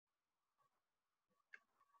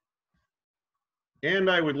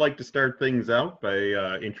And I would like to start things out by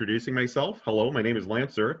introducing myself. Hello, my name is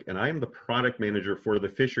Lance Zurich, and I am the product manager for the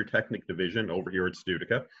Fischertechnik division over here at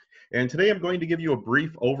Studica. And today I'm going to give you a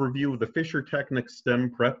brief overview of the Fischertechnik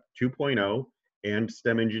STEM Prep 2.0 and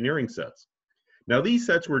STEM engineering sets. Now, these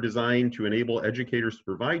sets were designed to enable educators to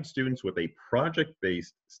provide students with a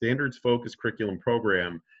project-based, standards-focused curriculum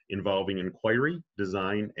program involving inquiry,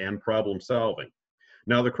 design, and problem solving.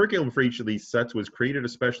 Now, the curriculum for each of these sets was created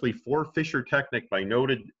especially for Fischertechnik by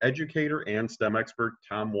noted educator and STEM expert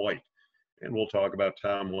Tom White. And we'll talk about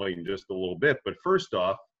Tom White in just a little bit. But first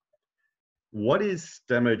off, what is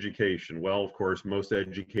STEM education? Well, of course, most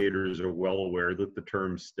educators are well aware that the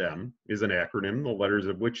term STEM is an acronym, the letters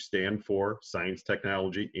of which stand for science,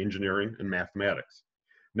 technology, engineering, and mathematics.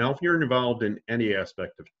 Now, if you're involved in any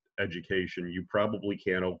aspect of education, you probably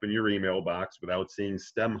can't open your email box without seeing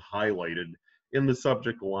STEM highlighted in the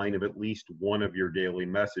subject line of at least one of your daily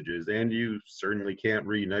messages. And you certainly can't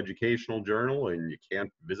read an educational journal and you can't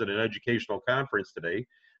visit an educational conference today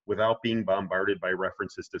without being bombarded by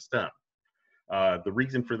references to STEM. The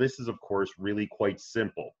reason for this is, of course, really quite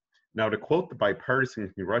simple. Now, to quote the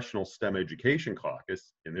Bipartisan Congressional STEM Education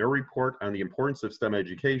Caucus in their report on the importance of STEM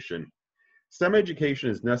education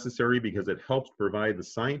is necessary because it helps provide the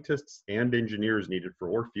scientists and engineers needed for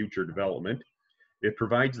our future development. It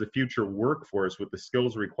provides the future workforce with the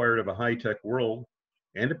skills required of a high-tech world,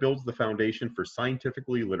 and it builds the foundation for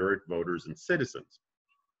scientifically literate voters and citizens.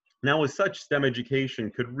 Now, as such, STEM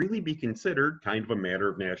education could really be considered kind of a matter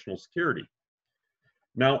of national security.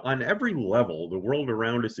 Now, on every level, the world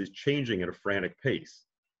around us is changing at a frantic pace.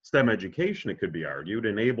 STEM education, it could be argued,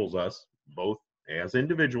 enables us, both as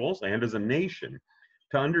individuals and as a nation,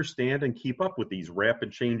 to understand and keep up with these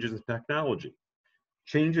rapid changes in technology.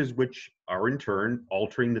 Changes which are in turn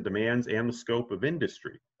altering the demands and the scope of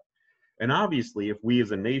industry. And obviously, if we as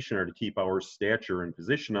a nation are to keep our stature and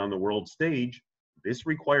position on the world stage, this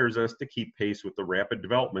requires us to keep pace with the rapid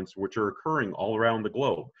developments which are occurring all around the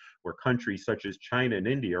globe, where countries such as China and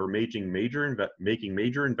India are making major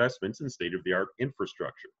investments in state-of-the-art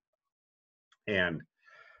infrastructure. And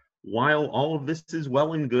while all of this is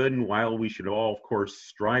well and good, and while we should all, of course,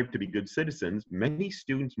 strive to be good citizens, many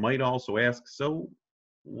students might also ask, so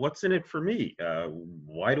what's in it for me?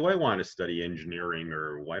 Why do I want to study engineering,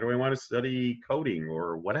 or why do I want to study coding,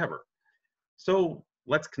 or whatever? So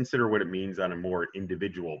let's consider what it means on a more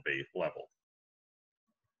individual-based level.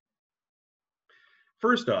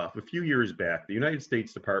 First off, a few years back, the United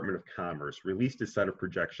States Department of Commerce released a set of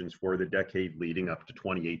projections for the decade leading up to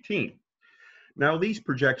 2018. Now, these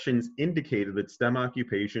projections indicated that STEM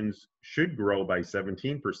occupations should grow by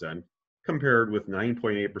 17%, compared with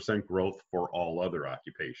 9.8% growth for all other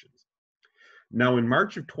occupations. Now, in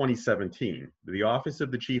March of 2017, the Office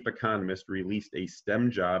of the Chief Economist released a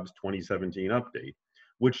STEM Jobs 2017 update,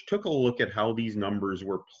 which took a look at how these numbers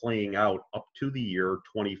were playing out up to the year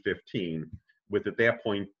 2015, with at that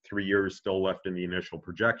point 3 years still left in the initial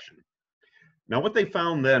projection. Now, what they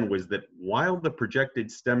found then was that while the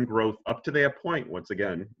projected STEM growth up to that point, once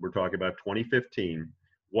again, we're talking about 2015,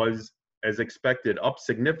 was as expected up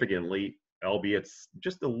significantly, albeit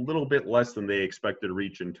just a little bit less than they expected to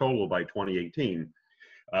reach in total by 2018.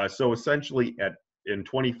 So essentially in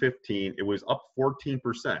 2015, it was up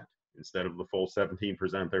 14% instead of the full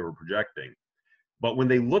 17% they were projecting. But when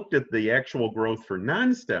they looked at the actual growth for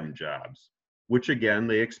non-STEM jobs, which again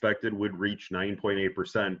they expected would reach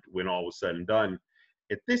 9.8% when all was said and done,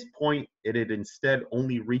 at this point, it had instead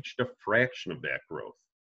only reached a fraction of that growth,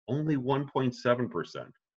 only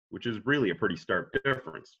 1.7%, which is really a pretty stark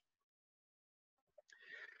difference.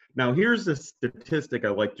 Now, here's a statistic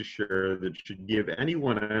I'd like to share that should give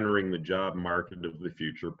anyone entering the job market of the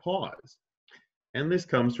future pause. And this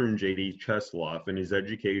comes from J.D. Chesloff in his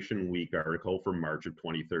Education Week article from March of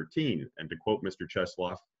 2013. And to quote Mr.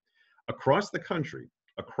 Chesloff, across the country,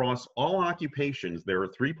 across all occupations, there are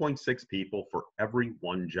 3.6 people for every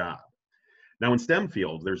one job. Now, in STEM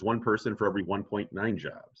fields, there's one person for every 1.9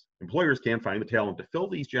 jobs. Employers can't find the talent to fill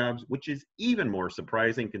these jobs, which is even more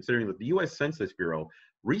surprising considering that the U.S. Census Bureau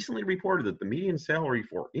recently reported that the median salary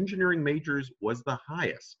for engineering majors was the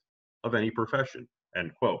highest of any profession,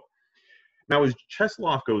 end quote. Now, as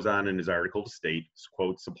Chesloff goes on in his article to state,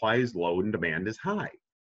 quote, supply is low and demand is high.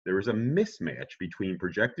 There is a mismatch between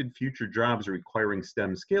projected future jobs requiring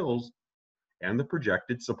STEM skills and the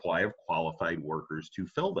projected supply of qualified workers to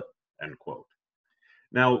fill them, end quote.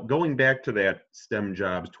 Now, going back to that STEM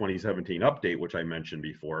Jobs 2017 update, which I mentioned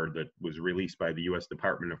before, that was released by the U.S.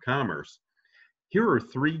 Department of Commerce, here are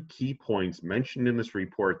 3 key points mentioned in this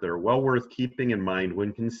report that are well worth keeping in mind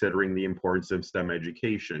when considering the importance of STEM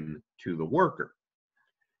education to the worker.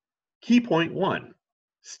 Key point one,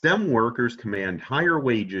 STEM workers command higher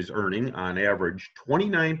wages, earning on average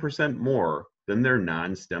 29% more than their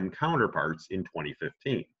non-STEM counterparts in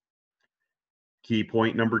 2015. Key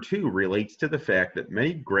point number two relates to the fact that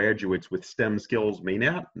many graduates with STEM skills may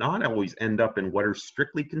not always end up in what are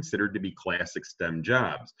strictly considered to be classic STEM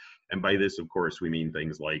jobs. And by this, of course, we mean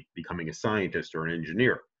things like becoming a scientist or an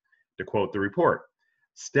engineer. To quote the report,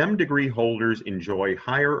 STEM degree holders enjoy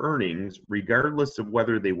higher earnings regardless of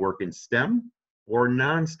whether they work in STEM or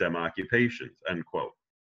non-STEM occupations, end quote.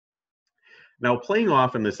 Now, playing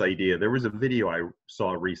off on this idea, there was a video I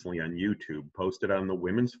saw recently on YouTube posted on the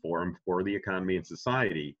Women's Forum for the Economy and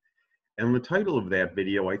Society. And the title of that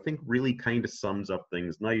video, I think, really kind of sums up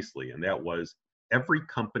things nicely. And that was, "Every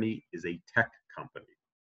company is a tech company."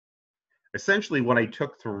 Essentially, what I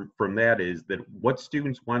took from that is that what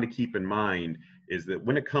students want to keep in mind is that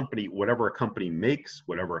when a company, whatever a company makes,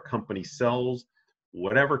 whatever a company sells,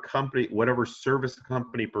 whatever service a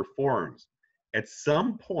company performs, at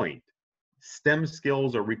some point, STEM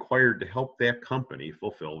skills are required to help that company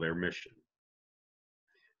fulfill their mission.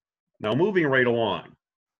 Now, moving right along,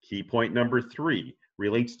 key point number three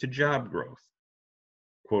relates to job growth.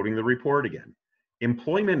 Quoting the report again,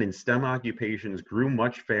 employment in STEM occupations grew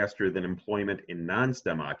much faster than employment in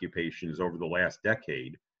non-STEM occupations over the last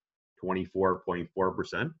decade,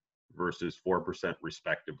 24.4% versus 4%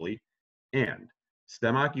 respectively, and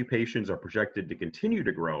STEM occupations are projected to continue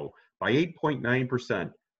to grow by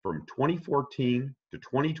 8.9% from 2014 to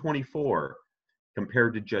 2024,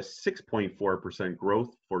 compared to just 6.4%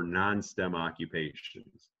 growth for non-STEM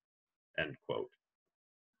occupations, end quote.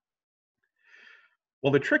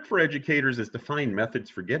 Well, the trick for educators is to find methods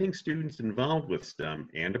for getting students involved with STEM,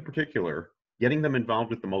 and in particular, getting them involved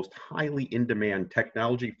with the most highly in-demand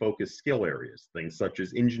technology-focused skill areas, things such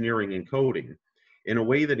as engineering and coding, in a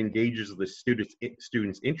way that engages the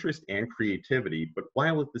students' interest and creativity, but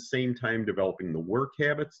while at the same time developing the work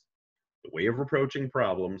habits, the way of approaching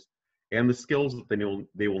problems, and the skills that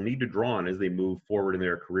they will need to draw on as they move forward in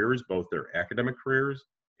their careers, both their academic careers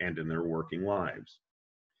and in their working lives.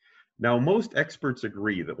 Now, most experts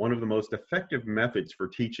agree that one of the most effective methods for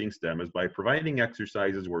teaching STEM is by providing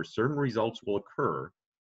exercises where certain results will occur,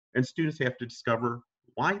 and students have to discover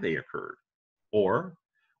why they occurred, or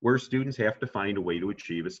where students have to find a way to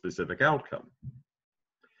achieve a specific outcome.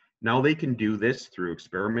 Now, they can do this through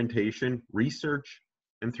experimentation, research,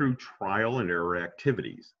 and through trial and error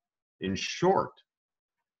activities. In short,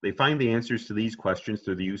 they find the answers to these questions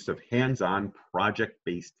through the use of hands-on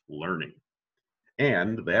project-based learning.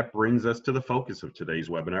 And that brings us to the focus of today's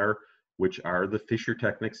webinar, which are the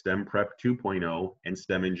Fischertechnik STEM Prep 2.0 and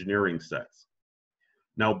STEM engineering sets.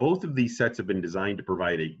 Now, both of these sets have been designed to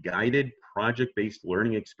provide a guided project-based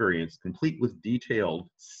learning experience complete with detailed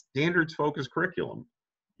standards-focused curriculum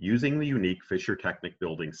using the unique Fischertechnik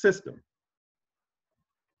building system.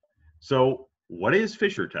 So, what is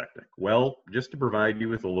Fischertechnik? Well, just to provide you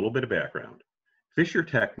with a little bit of background,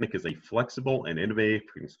 Fischertechnik is a flexible and innovative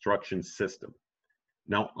construction system.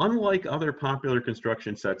 Now, unlike other popular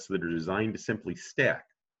construction sets that are designed to simply stack,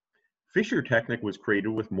 Fischertechnik was created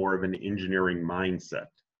with more of an engineering mindset.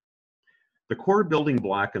 The core building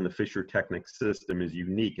block in the Fischertechnik system is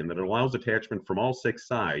unique in that it allows attachment from all 6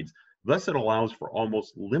 sides, thus it allows for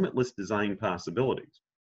almost limitless design possibilities.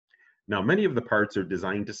 Now, many of the parts are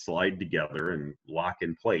designed to slide together and lock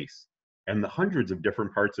in place, and the hundreds of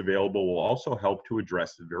different parts available will also help to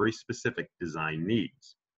address very specific design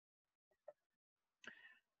needs.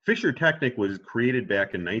 Fischertechnik was created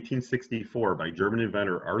back in 1964 by German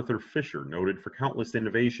inventor Arthur Fischer, noted for countless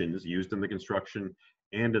innovations used in the construction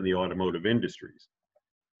and in the automotive industries.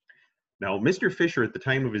 Now, Mr. Fischer, at the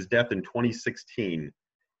time of his death in 2016,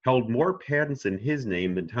 held more patents in his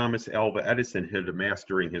name than Thomas Alva Edison had amassed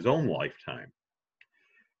during his own lifetime.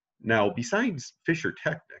 Now, besides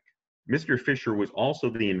Fischertechnik, Mr. Fischer was also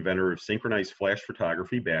the inventor of synchronized flash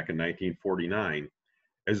photography back in 1949,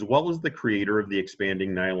 as well as the creator of the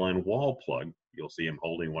expanding nylon wall plug. You'll see him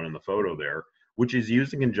holding one in the photo there, which is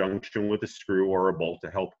used in conjunction with a screw or a bolt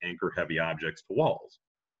to help anchor heavy objects to walls.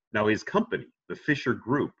 Now, his company, the Fischer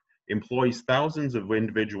Group, employs thousands of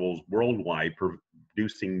individuals worldwide,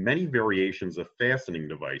 producing many variations of fastening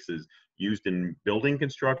devices used in building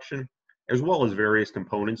construction, as well as various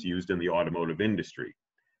components used in the automotive industry.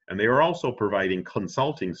 And they are also providing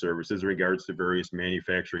consulting services in regards to various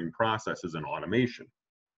manufacturing processes and automation.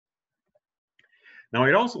 Now,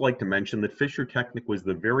 I'd also like to mention that Fischertechnik was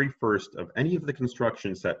the very first of any of the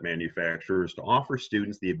construction set manufacturers to offer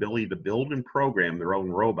students the ability to build and program their own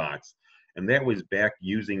robots, and that was back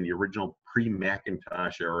using the original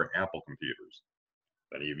pre-Macintosh era Apple computers.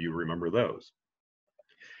 If any of you remember those.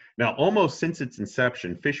 Now, almost since its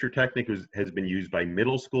inception, Fischertechnik has been used by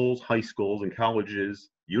middle schools, high schools, and colleges,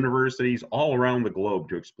 universities all around the globe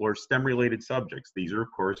to explore STEM-related subjects. These are,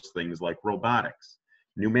 of course, things like robotics,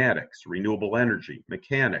 pneumatics, renewable energy,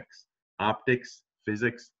 mechanics, optics,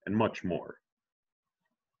 physics, and much more.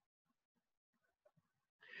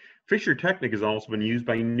 Fischertechnik has also been used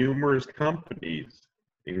by numerous companies,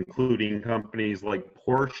 including companies like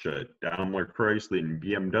Porsche, Daimler Chrysler, and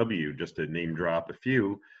BMW, just to name drop a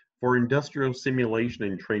few, for industrial simulation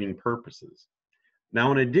and training purposes.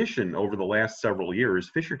 Now, in addition, over the last several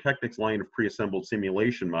years, Fischertechnik's line of pre-assembled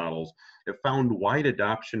simulation models have found wide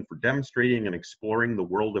adoption for demonstrating and exploring the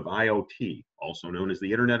world of IoT, also known as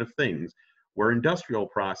the Internet of Things, where industrial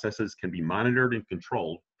processes can be monitored and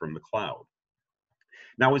controlled from the cloud.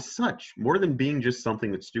 Now, as such, more than being just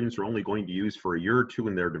something that students are only going to use for a year or two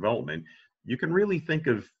in their development, you can really think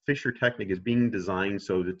of Fischertechnik as being designed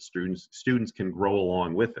so that students can grow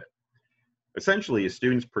along with it. Essentially, as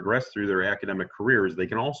students progress through their academic careers, they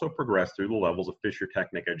can also progress through the levels of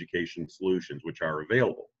Fischertechnik education solutions which are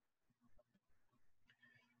available.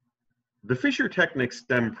 The Fischertechnik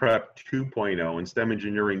STEM Prep 2.0 and STEM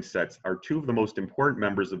engineering sets are two of the most important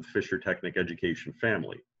members of the Fischertechnik education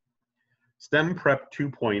family. STEM Prep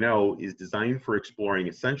 2.0 is designed for exploring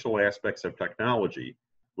essential aspects of technology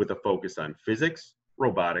with a focus on physics,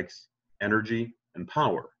 robotics, energy, and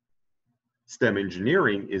power. STEM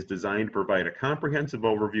engineering is designed to provide a comprehensive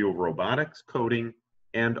overview of robotics, coding,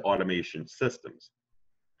 and automation systems.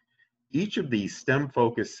 Each of these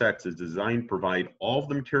STEM-focused sets is designed to provide all of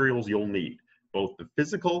the materials you'll need, both the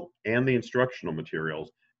physical and the instructional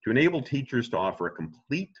materials, to enable teachers to offer a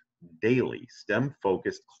complete daily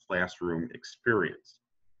STEM-focused classroom experience.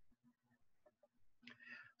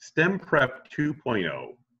 STEM Prep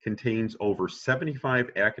 2.0 contains over 75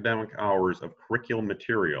 academic hours of curriculum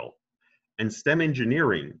material, and STEM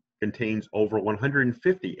engineering contains over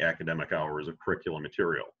 150 academic hours of curriculum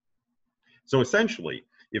material. So essentially,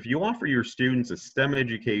 if you offer your students a STEM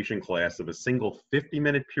education class of a single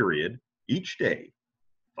 50-minute period each day,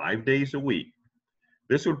 5 days a week,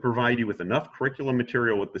 this would provide you with enough curriculum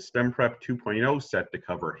material with the STEM Prep 2.0 set to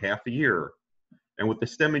cover half a year, and with the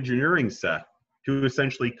STEM engineering set to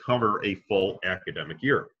essentially cover a full academic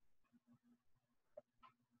year.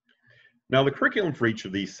 Now, the curriculum for each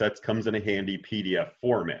of these sets comes in a handy PDF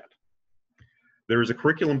format. There is a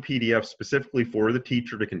curriculum PDF specifically for the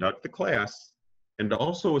teacher to conduct the class, and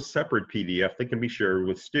also a separate PDF that can be shared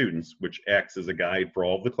with students, which acts as a guide for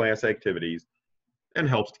all of the class activities and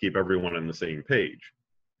helps to keep everyone on the same page.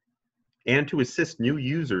 And to assist new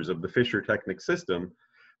users of the Fischertechnik system,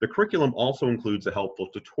 the curriculum also includes a helpful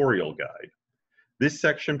tutorial guide. This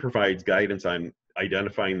section provides guidance on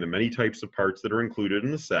identifying the many types of parts that are included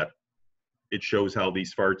in the set. It shows how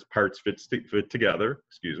these parts fit together,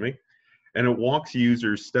 and it walks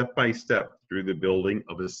users step by step through the building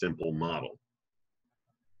of a simple model.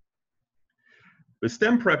 The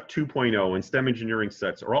STEM Prep 2.0 and STEM engineering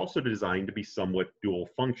sets are also designed to be somewhat dual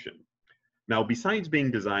function. Now, besides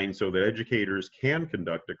being designed so that educators can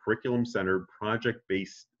conduct a curriculum-centered,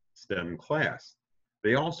 project-based STEM class,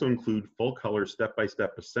 they also include full-color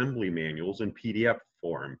step-by-step assembly manuals in PDF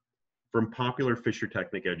form from popular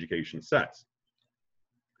Fischertechnik education sets.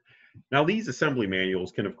 Now, these assembly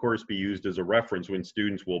manuals can, of course, be used as a reference when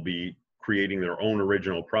students will be creating their own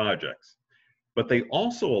original projects, but they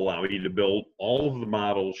also allow you to build all of the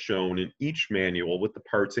models shown in each manual with the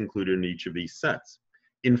parts included in each of these sets.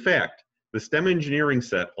 In fact, the STEM engineering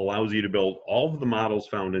set allows you to build all of the models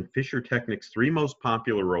found in Fischertechnik's 3 most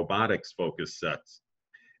popular robotics-focused sets.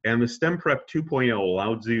 And the STEM Prep 2.0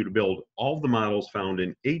 allows you to build all of the models found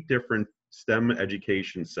in 8 different STEM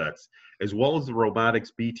education sets, as well as the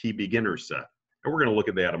robotics BT beginner set. And we're going to look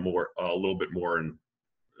at that a little bit more in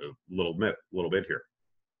a little bit here.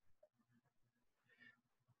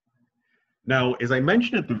 Now, as I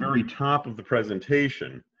mentioned at the very top of the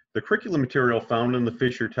presentation, the curriculum material found in the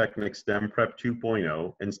Fischertechnik STEM Prep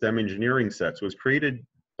 2.0 and STEM engineering sets was created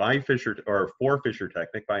by for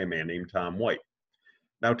Fischertechnik by a man named Tom White.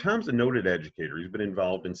 Now, Tom's a noted educator. He's been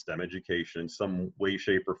involved in STEM education in some way,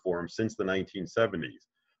 shape, or form since the 1970s.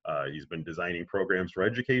 He's been designing programs for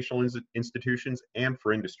educational institutions and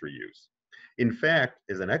for industry use. In fact,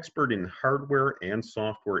 as an expert in hardware and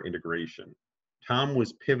software integration, Tom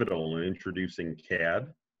was pivotal in introducing CAD,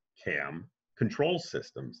 CAM, control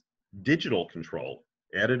systems, digital control,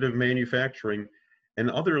 additive manufacturing,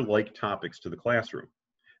 and other like topics to the classroom.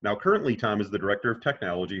 Now, currently, Tom is the Director of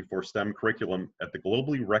Technology for STEM curriculum at the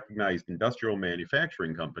globally recognized industrial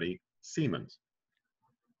manufacturing company, Siemens.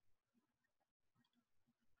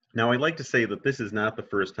 Now, I'd like to say that this is not the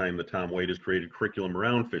first time that Tom White has created curriculum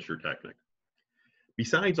around Fischertechnik.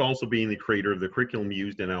 Besides also being the creator of the curriculum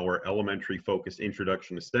used in our elementary focused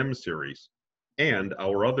Introduction to STEM series and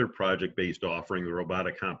our other project-based offering, the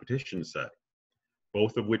robotic competition set,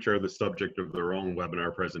 both of which are the subject of their own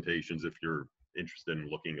webinar presentations if you're interested in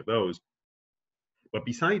looking at those. But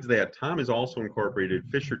besides that, Tom has also incorporated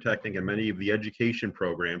Fischertechnik in many of the education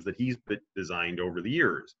programs that he's designed over the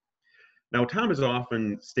years. Now, Tom has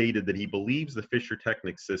often stated that he believes the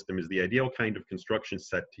Fischertechnik system is the ideal kind of construction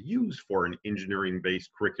set to use for an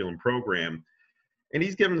engineering-based curriculum program, and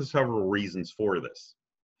he's given several reasons for this.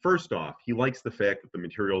 First off, he likes the fact that the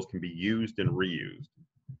materials can be used and reused.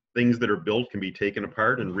 Things that are built can be taken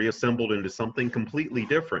apart and reassembled into something completely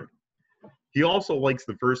different. He also likes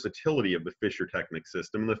the versatility of the Fischertechnik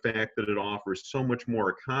system and the fact that it offers so much more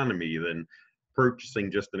economy than purchasing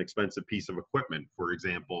just an expensive piece of equipment. For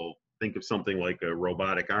example, think of something like a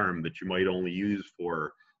robotic arm that you might only use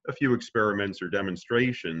for a few experiments or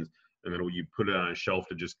demonstrations, and then you put it on a shelf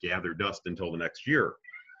to just gather dust until the next year.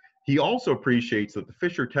 He also appreciates that the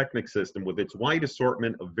Fischertechnik system, with its wide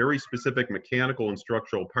assortment of very specific mechanical and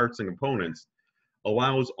structural parts and components,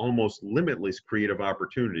 allows almost limitless creative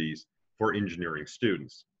opportunities for engineering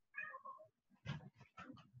students.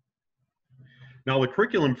 Now, the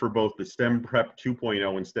curriculum for both the STEM Prep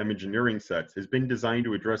 2.0 and STEM Engineering sets has been designed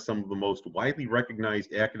to address some of the most widely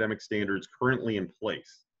recognized academic standards currently in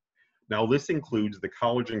place. Now, this includes the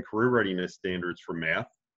college and career readiness standards for math,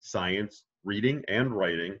 science, reading, and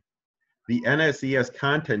writing, the NSES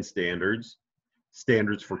content standards,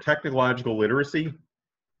 standards for technological literacy,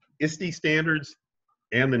 ISTE standards,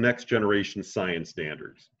 and the next generation science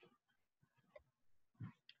standards.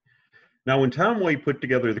 Now, when Tom White put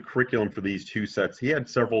together the curriculum for these two sets, he had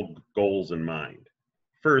several goals in mind.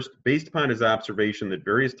 First, based upon his observation that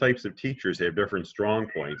various types of teachers have different strong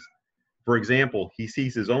points, for example, he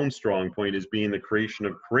sees his own strong point as being the creation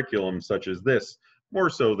of curriculum such as this,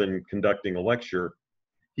 more so than conducting a lecture.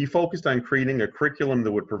 He focused on creating a curriculum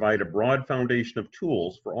that would provide a broad foundation of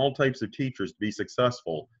tools for all types of teachers to be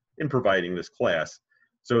successful in providing this class,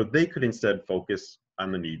 so they could instead focus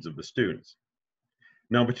on the needs of the students.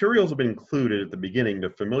 Now, materials have been included at the beginning to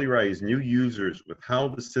familiarize new users with how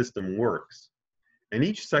the system works, and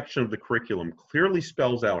each section of the curriculum clearly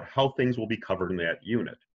spells out how things will be covered in that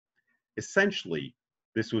unit. Essentially,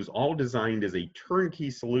 this was all designed as a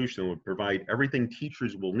turnkey solution that would provide everything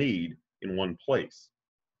teachers will need in one place.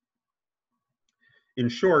 In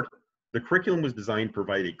short, the curriculum was designed to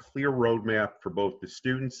provide a clear roadmap for both the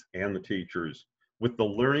students and the teachers, with the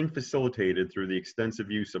learning facilitated through the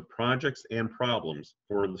extensive use of projects and problems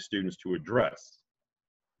for the students to address.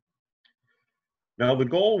 Now, the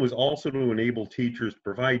goal was also to enable teachers to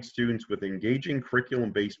provide students with engaging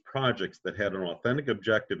curriculum-based projects that had an authentic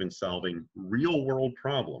objective in solving real-world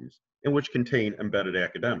problems and which contain embedded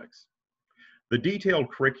academics. The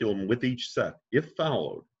detailed curriculum with each set, if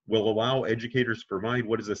followed, will allow educators to provide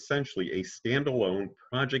what is essentially a standalone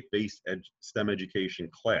project-based STEM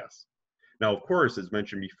education class. Now, of course, as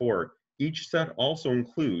mentioned before, each set also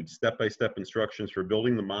includes step-by-step instructions for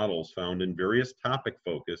building the models found in various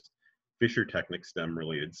topic-focused Fischertechnik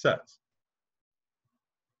STEM-related sets.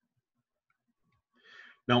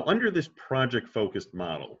 Now, under this project-focused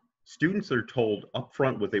model, students are told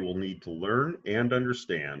upfront what they will need to learn and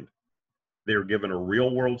understand. They are given a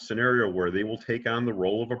real-world scenario where they will take on the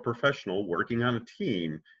role of a professional working on a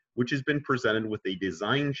team, which has been presented with a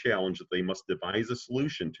design challenge that they must devise a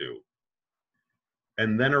solution to,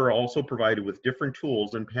 and then are also provided with different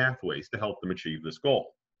tools and pathways to help them achieve this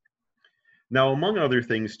goal. Now, among other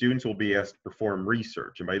things, students will be asked to perform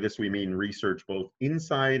research, and by this we mean research both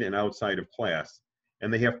inside and outside of class,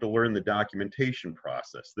 and they have to learn the documentation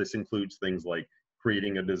process. This includes things like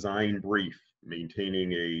creating a design brief,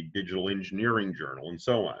 maintaining a digital engineering journal, and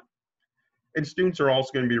so on. And students are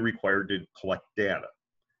also going to be required to collect data.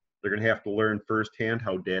 They're going to have to learn firsthand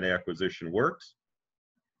how data acquisition works,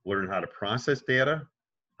 learn how to process data,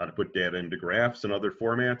 how to put data into graphs and other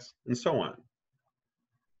formats, and so on.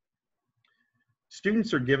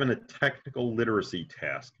 Students are given a technical literacy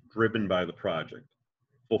task driven by the project.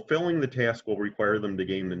 Fulfilling the task will require them to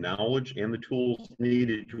gain the knowledge and the tools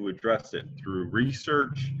needed to address it through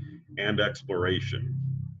research and exploration.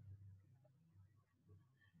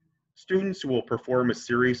 Students will perform a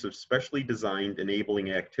series of specially designed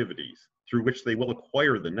enabling activities through which they will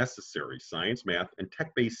acquire the necessary science, math, and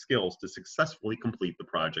tech-based skills to successfully complete the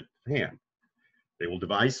project at hand. They will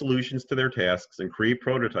devise solutions to their tasks and create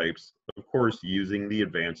prototypes, of course, using the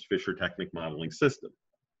advanced Fischertechnik modeling system.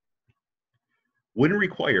 When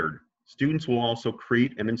required, Students will also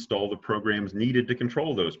create and install the programs needed to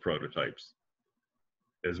control those prototypes.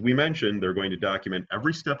 As we mentioned, they're going to document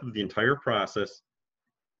every step of the entire process,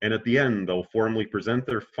 and at the end, they'll formally present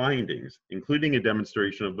their findings, including a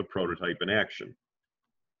demonstration of the prototype in action.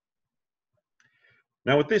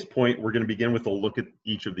 Now at this point, we're going to begin with a look at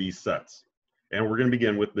each of these sets. And we're going to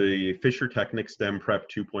begin with the Fischertechnik STEM Prep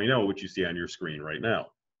 2.0, which you see on your screen right now.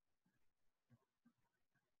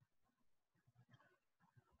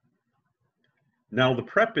 Now the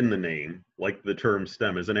prep in the name, like the term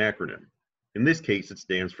STEM, is an acronym. In this case, it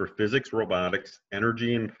stands for Physics, Robotics,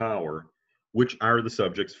 Energy, and Power, which are the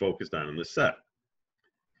subjects focused on in the set.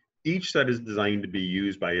 Each set is designed to be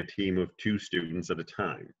used by a team of 2 students at a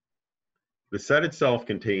time. The set itself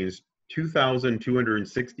contains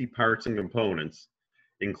 2,260 parts and components,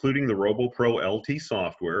 including the RoboPro LT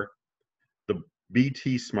software, the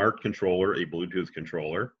BT Smart Controller, a Bluetooth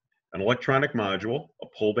controller, an electronic module, a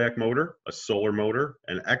pullback motor, a solar motor,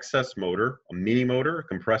 an excess motor, a mini motor, a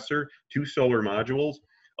compressor, 2 solar modules,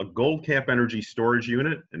 a gold cap energy storage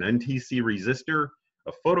unit, an NTC resistor,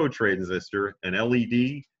 a phototransistor, an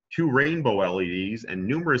LED, 2 rainbow LEDs, and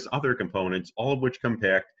numerous other components, all of which come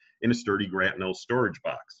packed in a sturdy Gratnell storage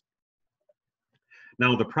box.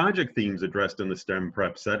 Now, the project themes addressed in the STEM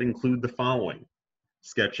Prep set include the following: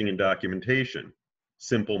 sketching and documentation,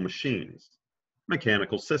 simple machines,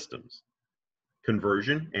 mechanical systems,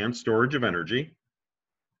 conversion and storage of energy,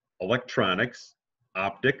 electronics,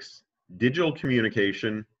 optics, digital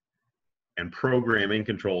communication, and programming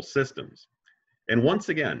control systems. And once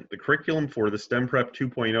again, the curriculum for the STEM Prep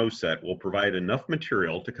 2.0 set will provide enough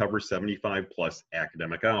material to cover 75 plus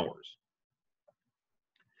academic hours.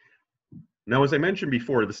 Now, as I mentioned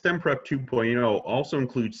before, the STEM Prep 2.0 also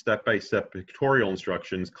includes step-by-step pictorial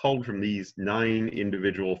instructions culled from these 9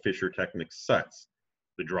 individual Fischertechnik sets: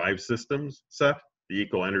 the drive systems set, the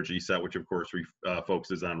eco-energy set, which of course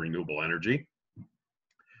focuses on renewable energy,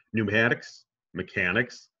 pneumatics,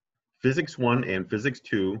 mechanics, physics 1 and physics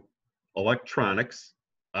 2, electronics,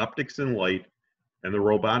 optics and light, and the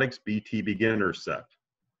robotics BT beginner set.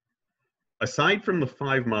 Aside from the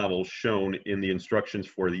 5 models shown in the instructions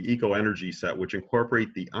for the eco-energy set, which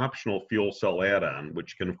incorporate the optional fuel cell add-on,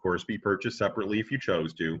 which can of course be purchased separately if you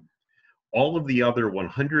chose to, all of the other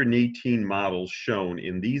 118 models shown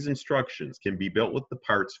in these instructions can be built with the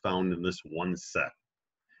parts found in this one set.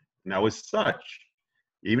 Now, as such,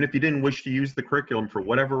 even if you didn't wish to use the curriculum for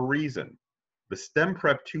whatever reason, the STEM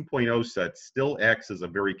Prep 2.0 set still acts as a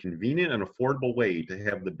very convenient and affordable way to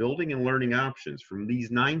have the building and learning options from these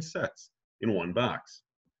 9 sets in one box.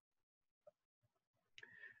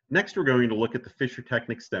 Next, we're going to look at the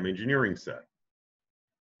Fischertechnik STEM engineering set.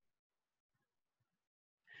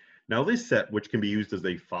 Now, this set, which can be used as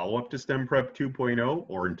a follow-up to STEM Prep 2.0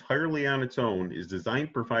 or entirely on its own, is designed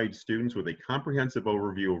to provide students with a comprehensive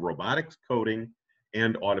overview of robotics, coding,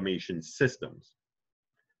 and automation systems.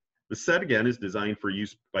 The set, again, is designed for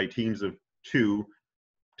use by teams of 2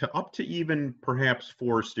 to up to even perhaps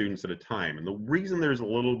 4 students at a time. And the reason there's a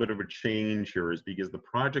little bit of a change here is because the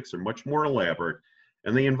projects are much more elaborate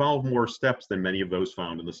and they involve more steps than many of those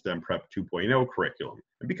found in the STEM Prep 2.0 curriculum.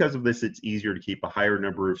 And because of this, it's easier to keep a higher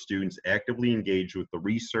number of students actively engaged with the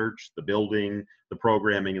research, the building, the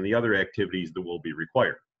programming, and the other activities that will be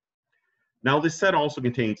required. Now, this set also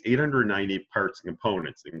contains 890 parts and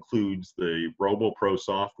components. It includes the RoboPro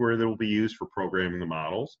software that will be used for programming the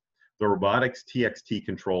models, the robotics TXT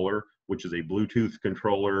controller, which is a Bluetooth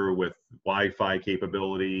controller with Wi-Fi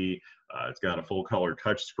capability. It's got a full color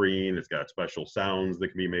touchscreen. It's got special sounds that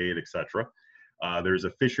can be made, etc. There's a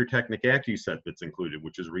Fischertechnik AccuSet that's included,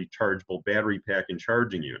 which is a rechargeable battery pack and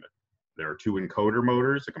charging unit. There are 2 encoder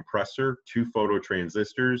motors, a compressor, 2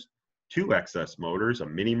 phototransistors, 2 excess motors, a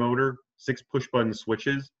mini motor, 6 push-button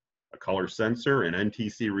switches, a color sensor, an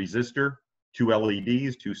NTC resistor, 2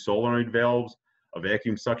 LEDs, 2 solenoid valves, a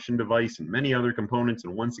vacuum suction device, and many other components.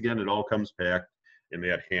 And once again, it all comes packed in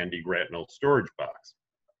that handy Gratnell storage box.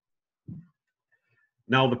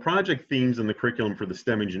 Now, the project themes in the curriculum for the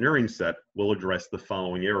STEM engineering set will address the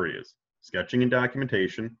following areas: sketching and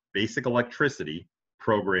documentation, basic electricity,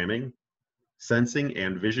 programming, sensing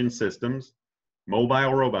and vision systems,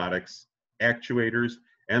 mobile robotics, actuators,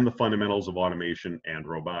 and the fundamentals of automation and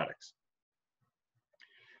robotics.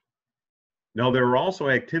 Now, there are also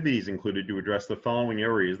activities included to address the following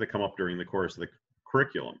areas that come up during the course of the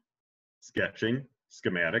curriculum: sketching,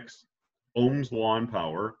 schematics, Ohm's law and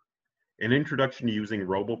power, an introduction to using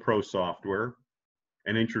RoboPro software,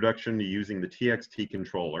 an introduction to using the TXT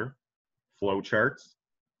controller, flowcharts,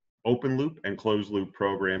 open loop and closed loop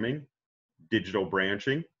programming, digital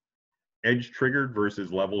branching, edge triggered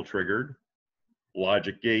versus level triggered,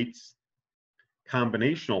 logic gates,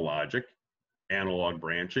 combinational logic, analog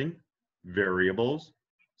branching, variables,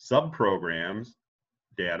 subprograms,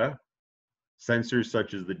 data, sensors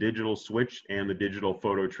such as the digital switch and the digital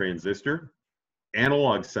phototransistor,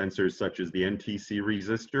 analog sensors such as the NTC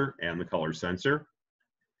resistor and the color sensor,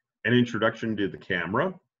 an introduction to the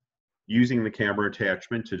camera, using the camera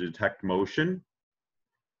attachment to detect motion,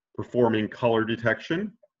 performing color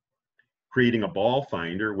detection, creating a ball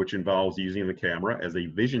finder, which involves using the camera as a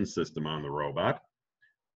vision system on the robot,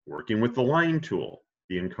 working with the line tool,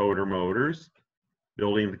 the encoder motors,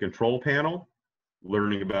 building the control panel,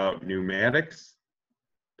 learning about pneumatics,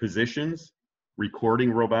 positions,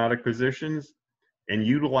 recording robotic positions, and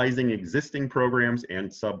utilizing existing programs and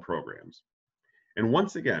subprograms. And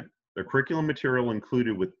once again, the curriculum material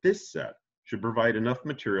included with this set should provide enough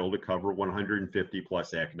material to cover 150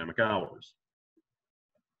 plus academic hours.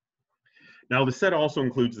 Now, the set also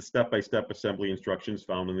includes the step-by-step assembly instructions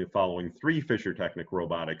found in the following 3 Fischertechnik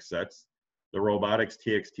robotics sets: the Robotics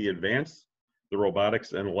TXT Advanced, the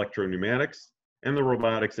Robotics and Electro-Pneumatics, and the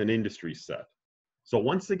Robotics and Industry set. So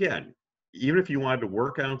once again, even if you wanted to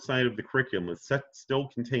work outside of the curriculum, the set still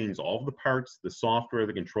contains all of the parts, the software,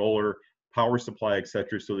 the controller, power supply,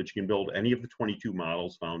 etc., so that you can build any of the 22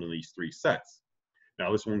 models found in these 3 sets.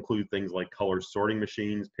 Now, this will include things like color sorting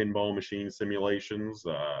machines, pinball machine simulations,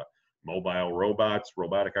 mobile robots,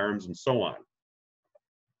 robotic arms, and so on.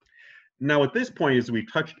 Now, at this point, as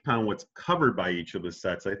we've touched upon what's covered by each of the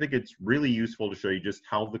sets, I think it's really useful to show you just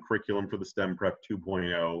how the curriculum for the STEM Prep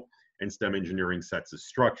 2.0 and STEM engineering sets is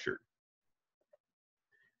structured.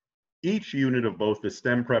 Each unit of both the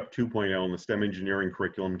STEM Prep 2.0 and the STEM engineering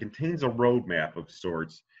curriculum contains a roadmap of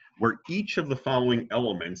sorts where each of the following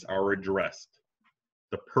elements are addressed: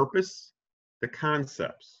 the purpose, the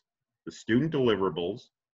concepts, the student deliverables,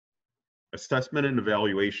 assessment and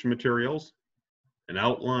evaluation materials, an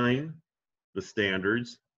outline, the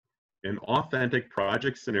standards, an authentic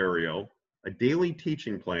project scenario, a daily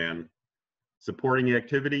teaching plan, supporting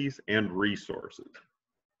activities, and resources.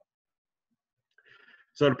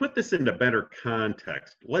 So to put this into better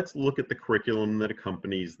context, let's look at the curriculum that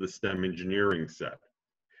accompanies the STEM engineering set.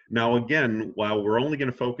 Now again, while we're only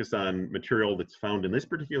going to focus on material that's found in this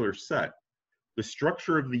particular set, the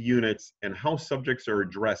structure of the units and how subjects are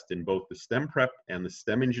addressed in both the STEM Prep and the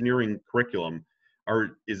STEM engineering curriculum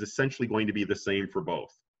is essentially going to be the same for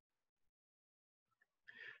both.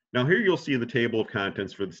 Now here you'll see the table of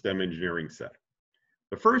contents for the STEM engineering set.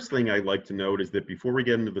 The first thing I'd like to note is that before we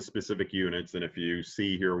get into the specific units, and if you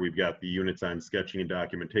see here, we've got the units on sketching and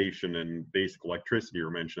documentation and basic electricity are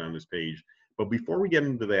mentioned on this page. But before we get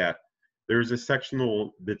into that, there's a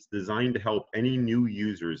section that's designed to help any new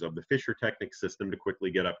users of the Fischertechnik system to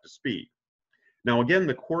quickly get up to speed. Now again,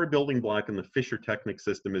 the core building block in the Fischertechnik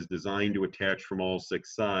system is designed to attach from all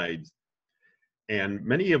 6 sides, and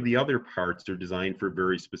many of the other parts are designed for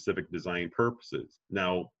very specific design purposes.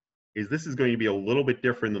 Now, this is going to be a little bit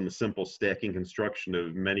different than the simple stacking construction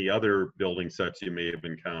of many other building sets you may have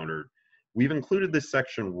encountered. We've included this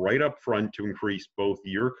section right up front to increase both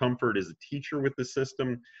your comfort as a teacher with the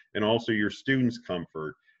system and also your students'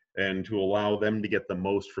 comfort, and to allow them to get the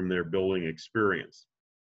most from their building experience.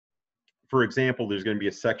 For example, there's going to be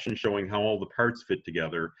a section showing how all the parts fit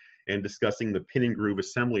together and discussing the pin and groove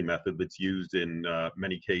assembly method that's used in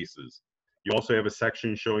many cases. You also have a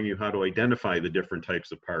section showing you how to identify the different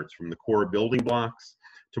types of parts, from the core building blocks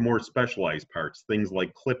to more specialized parts, things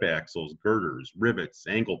like clip axles, girders, rivets,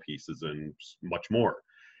 angle pieces, and much more.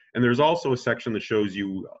 And there's also a section that shows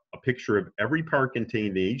you a picture of every part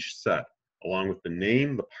contained in each set, along with the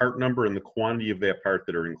name, the part number, and the quantity of that part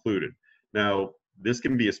that are included. Now, this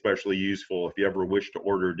can be especially useful if you ever wish to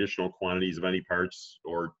order additional quantities of any parts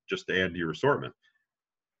or just to add to your assortment.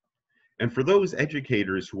 And for those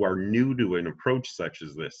educators who are new to an approach such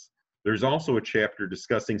as this, there's also a chapter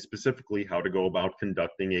discussing specifically how to go about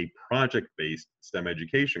conducting a project-based STEM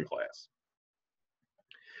education class.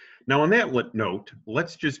 Now on that note,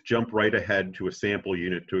 let's just jump right ahead to a sample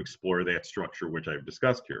unit to explore that structure which I've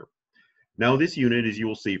discussed here. Now this unit, as you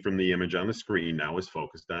will see from the image on the screen now, is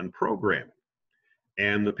focused on programming.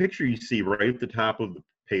 And the picture you see right at the top of the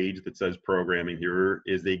page that says programming here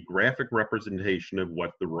is a graphic representation of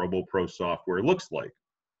what the RoboPro software looks like.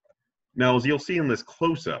 Now, as you'll see in this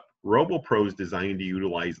close-up, RoboPro is designed to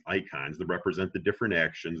utilize icons that represent the different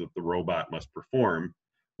actions that the robot must perform,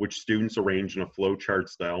 which students arrange in a flowchart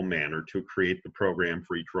style manner to create the program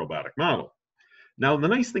for each robotic model. Now, the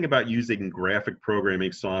nice thing about using graphic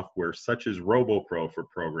programming software such as RoboPro for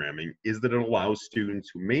programming is that it allows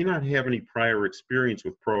students who may not have any prior experience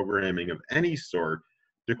with programming of any sort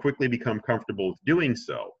to quickly become comfortable with doing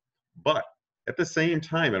so. But At the same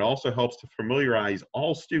time, it also helps to familiarize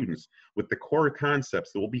all students with the core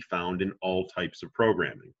concepts that will be found in all types of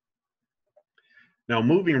programming. Now,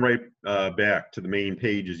 moving right back to the main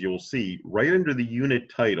page, as you'll see, right under the unit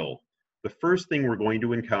title, the first thing we're going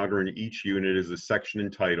to encounter in each unit is a section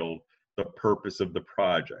entitled The Purpose of the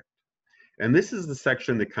Project. And this is the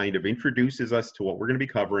section that kind of introduces us to what we're going to be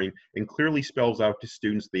covering and clearly spells out to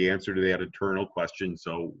students the answer to that eternal question,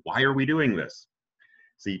 so why are we doing this?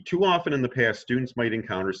 See, too often in the past, students might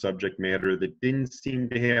encounter subject matter that didn't seem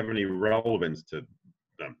to have any relevance to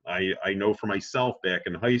them. I know for myself back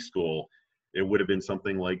in high school, it would have been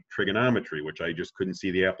something like trigonometry, which I just couldn't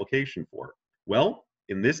see the application for. Well,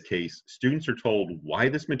 in this case, students are told why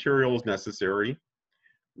this material is necessary,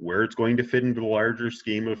 where it's going to fit into the larger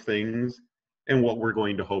scheme of things, and what we're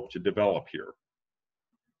going to hope to develop here.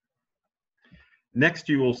 Next,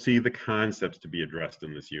 you will see the concepts to be addressed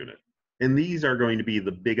in this unit. And these are going to be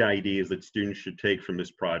the big ideas that students should take from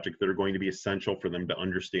this project that are going to be essential for them to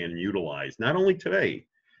understand and utilize, not only today,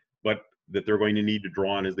 but that they're going to need to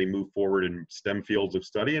draw on as they move forward in STEM fields of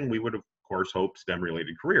study, and we would, of course, hope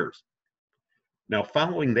STEM-related careers. Now,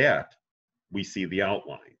 following that, we see the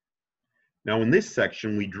outline. Now, in this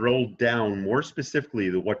section, we drill down more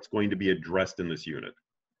specifically to what's going to be addressed in this unit.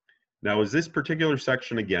 Now, as this particular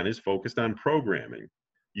section, again, is focused on programming,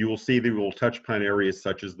 you will see that we will touch upon areas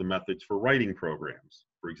such as the methods for writing programs,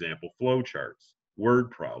 for example, flowcharts, word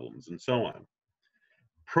problems, and so on.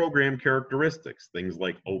 Program characteristics, things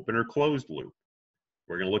like open or closed loop.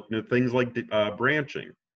 We're going to look into things like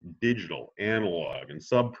branching, digital, analog, and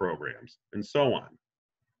subprograms, and so on.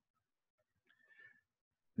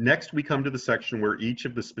 Next, we come to the section where each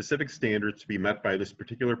of the specific standards to be met by this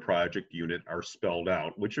particular project unit are spelled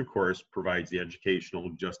out, which of course provides the educational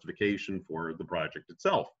justification for the project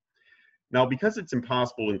itself. Now, because it's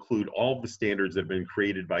impossible to include all of the standards that have been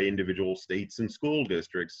created by individual states and school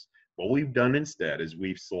districts, what we've done instead is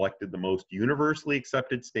we've selected the most universally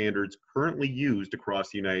accepted standards currently used across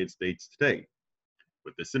the United States today.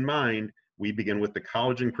 With this in mind, we begin with the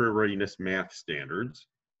College and Career Readiness Math Standards,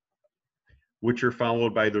 which are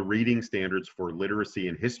followed by the reading standards for literacy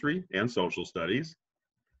in history and social studies,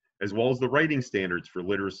 as well as the writing standards for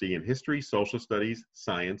literacy in history, social studies,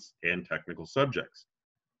 science, and technical subjects.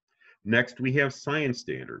 Next, we have science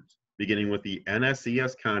standards, beginning with the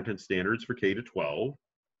NSES content standards for K-12,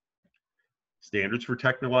 standards for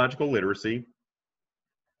technological literacy,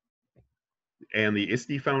 and the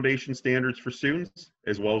ISTE Foundation standards for students,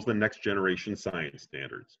 as well as the next generation science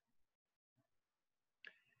standards.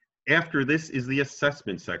 After this is the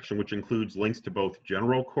assessment section, which includes links to both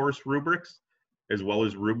general course rubrics as well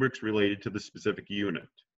as rubrics related to the specific unit.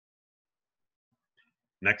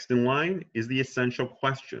 Next in line is the essential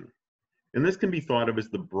question. And this can be thought of as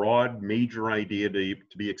the broad major idea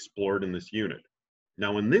to be explored in this unit.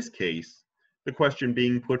 Now, in this case, the question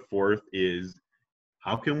being put forth is,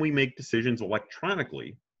 how can we make decisions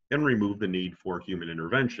electronically and remove the need for human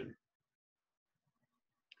intervention?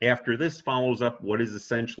 After this follows up what is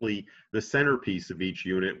essentially the centerpiece of each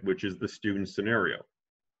unit, which is the student scenario.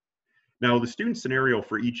 Now, the student scenario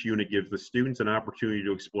for each unit gives the students an opportunity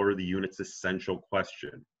to explore the unit's essential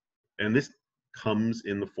question. And this comes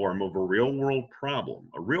in the form of a real-world problem,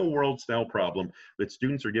 a real-world style problem that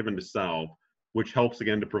students are given to solve, which helps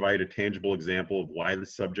again to provide a tangible example of why the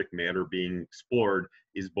subject matter being explored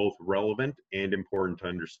is both relevant and important to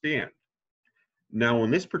understand. Now,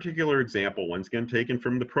 in this particular example, once again taken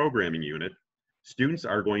from the programming unit, students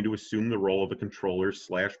are going to assume the role of a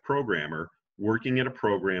controller/programmer working at a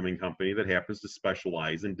programming company that happens to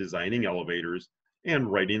specialize in designing elevators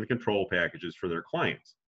and writing the control packages for their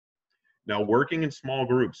clients. Now, working in small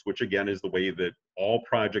groups, which again is the way that all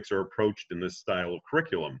projects are approached in this style of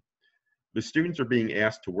curriculum, the students are being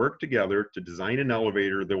asked to work together to design an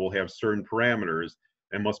elevator that will have certain parameters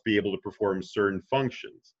and must be able to perform certain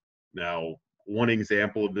functions. Now, one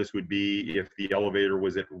example of this would be if the elevator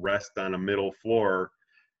was at rest on a middle floor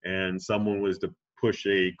and someone was to push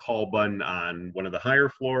a call button on one of the higher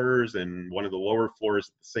floors and one of the lower floors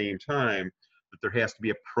at the same time, that there has to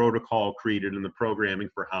be a protocol created in the programming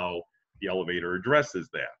for how the elevator addresses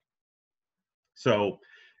that. So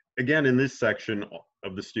again, in this section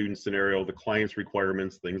of the student scenario, the client's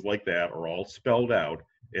requirements, things like that, are all spelled out,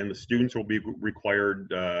 and the students will be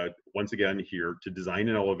required, once again here, to design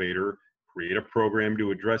an elevator, create a program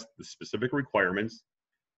to address the specific requirements,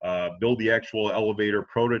 build the actual elevator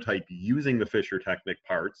prototype using the Fischertechnik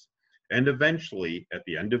parts, and eventually, at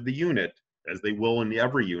the end of the unit, as they will in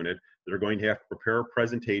every unit, they're going to have to prepare a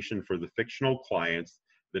presentation for the fictional clients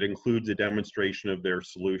that includes a demonstration of their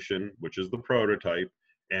solution, which is the prototype,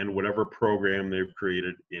 and whatever program they've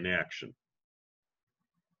created in action.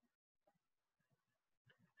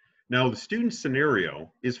 Now, the student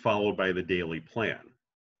scenario is followed by the daily plan.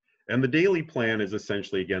 And the daily plan is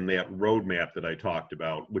essentially, again, that roadmap that I talked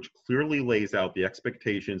about, which clearly lays out the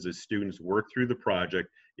expectations as students work through the project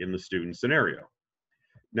in the student scenario.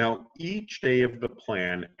 Now, each day of the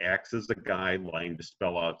plan acts as a guideline to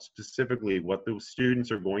spell out specifically what those students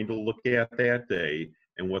are going to look at that day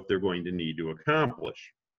and what they're going to need to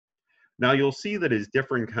accomplish. Now, you'll see that as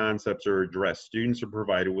different concepts are addressed, students are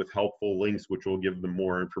provided with helpful links which will give them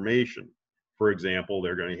more information. For example,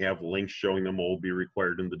 they're going to have links showing them what will be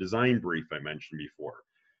required in the design brief I mentioned before.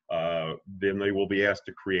 Then they will be asked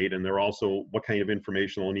to create, and they're also what kind of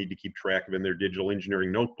information they'll need to keep track of in their digital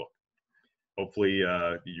engineering notebook. Hopefully,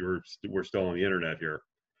 we're still on the internet here.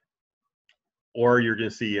 Or you're going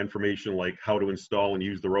to see information like how to install and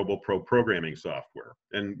use the RoboPro programming software.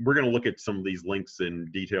 And we're going to look at some of these links in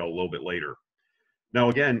detail a little bit later. Now,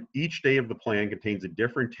 again, each day of the plan contains a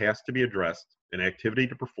different task to be addressed, an activity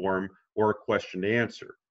to perform, or a question to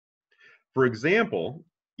answer. For example,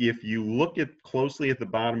 if you look closely at the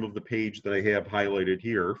bottom of the page that I have highlighted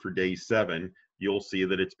here for day 7, you'll see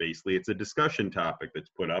that it's a discussion topic that's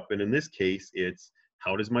put up. And in this case, it's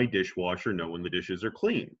how does my dishwasher know when the dishes are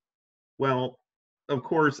clean? Well, of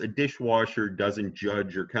course, a dishwasher doesn't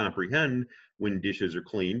judge or comprehend when dishes are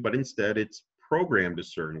clean, but instead it's programmed a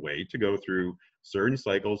certain way to go through certain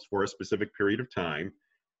cycles for a specific period of time.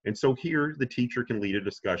 And so here, the teacher can lead a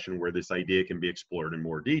discussion where this idea can be explored in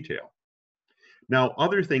more detail. Now,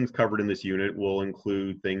 other things covered in this unit will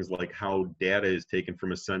include things like how data is taken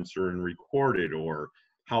from a sensor and recorded, or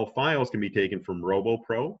how files can be taken from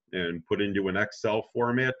RoboPro and put into an Excel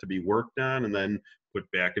format to be worked on and then put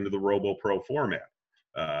back into the RoboPro format.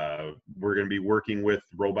 We're going to be working with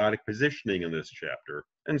robotic positioning in this chapter,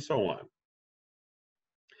 and so on.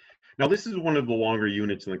 Now, this is one of the longer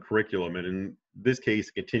units in the curriculum, and in this case,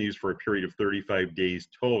 it continues for a period of 35 days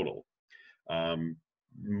total.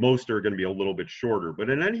 Most are going to be a little bit shorter, but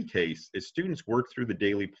in any case, as students work through the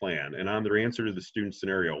daily plan and on their answer to the student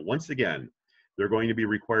scenario, once again, they're going to be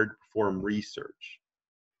required to perform research.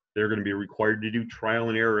 They're going to be required to do trial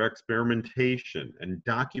and error experimentation and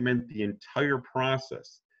document the entire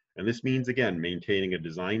process. And this means, again, maintaining a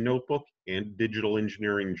design notebook and digital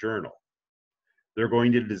engineering journal. They're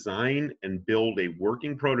going to design and build a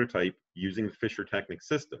working prototype using the Fischertechnik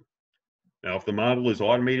system. Now, if the model is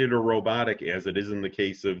automated or robotic, as it is in the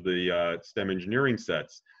case of the STEM engineering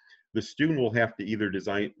sets, the student will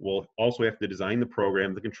also have to design the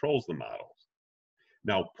program that controls the models.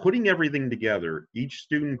 Now, putting everything together, each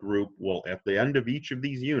student group will, at the end of each of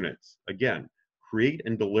these units, again, create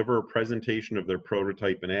and deliver a presentation of their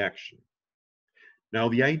prototype in action. Now,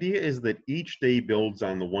 the idea is that each day builds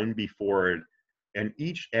on the one before it, and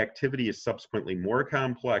each activity is subsequently more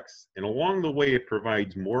complex, and along the way it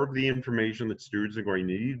provides more of the information that students are going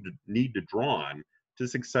to need to draw on to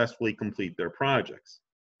successfully complete their projects.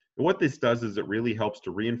 And what this does is it really helps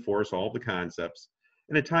to reinforce all the concepts,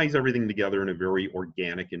 and it ties everything together in a very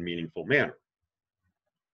organic and meaningful manner.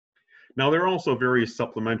 Now, there are also various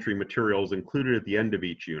supplementary materials included at the end of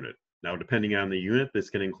each unit. Now, depending on the unit, this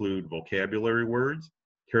can include vocabulary words,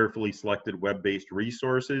 carefully selected web-based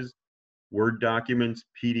resources, Word documents,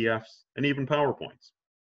 PDFs, and even PowerPoints.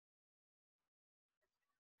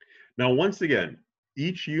 Now, once again,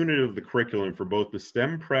 each unit of the curriculum for both the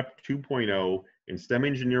STEM Prep 2.0 and STEM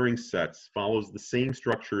engineering sets follows the same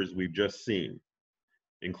structure as we've just seen,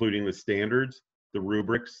 including the standards, the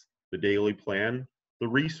rubrics, the daily plan, the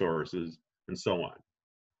resources, and so on.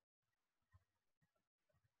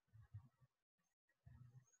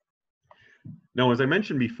 Now, as I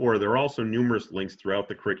mentioned before, there are also numerous links throughout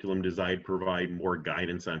the curriculum designed to provide more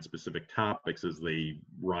guidance on specific topics as they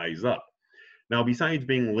rise up. Now, besides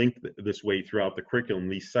being linked this way throughout the curriculum,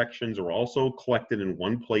 these sections are also collected in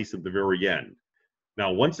one place at the very end.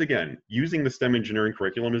 Now, once again, using the STEM engineering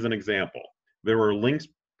curriculum as an example, there are links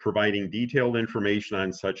providing detailed information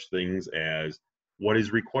on such things as what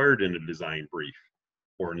is required in a design brief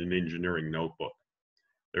or in an engineering notebook.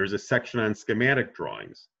 There's a section on schematic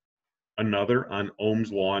drawings, another on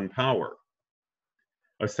Ohm's law and power,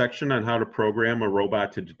 a section on how to program a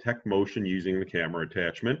robot to detect motion using the camera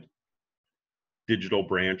attachment, digital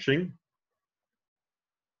branching,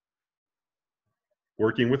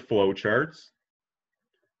 working with flowcharts,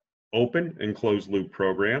 open and closed loop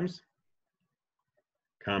programs,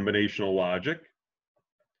 combinational logic,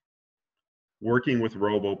 working with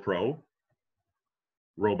RoboPro,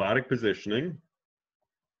 robotic positioning,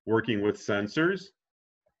 working with sensors,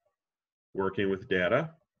 working with data,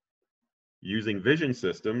 using vision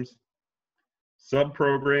systems,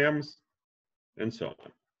 subprograms, and so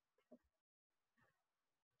on.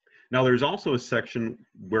 Now, there's also a section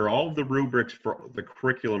where all of the rubrics for the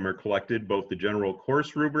curriculum are collected, both the general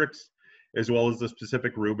course rubrics as well as the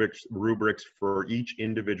specific rubrics for each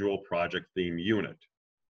individual project theme unit.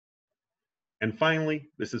 And finally,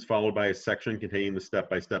 this is followed by a section containing the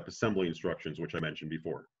step-by-step assembly instructions, which I mentioned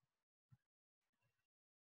before.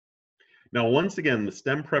 Now, once again, the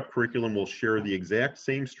STEM prep curriculum will share the exact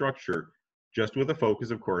same structure, just with a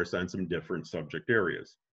focus, of course, on some different subject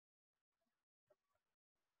areas.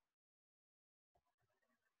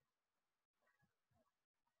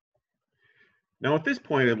 Now, at this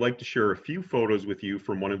point, I'd like to share a few photos with you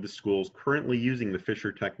from one of the schools currently using the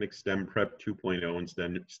Fischertechnik STEM Prep 2.0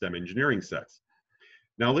 and STEM engineering sets.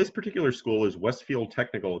 Now, this particular school is Westfield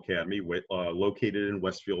Technical Academy, located in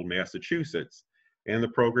Westfield, Massachusetts. And the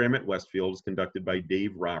program at Westfield is conducted by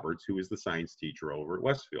Dave Roberts, who is the science teacher over at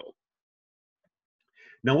Westfield.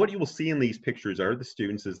 Now, what you will see in these pictures are the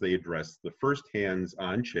students as they address the first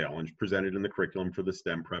hands-on challenge presented in the curriculum for the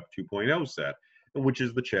STEM Prep 2.0 set, which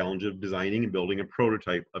is the challenge of designing and building a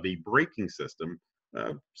prototype of a braking system,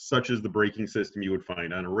 such as the braking system you would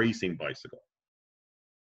find on a racing bicycle.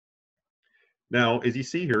 Now, as you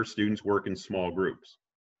see here, students work in small groups.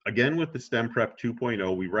 Again, with the STEM Prep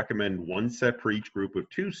 2.0, we recommend one set for each group of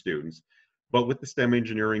 2 students, but with the STEM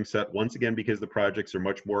engineering set, once again, because the projects are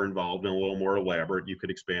much more involved and a little more elaborate, you could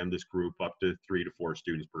expand this group up to 3 to 4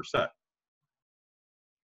 students per set.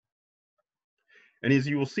 And as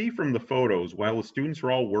you will see from the photos, while the students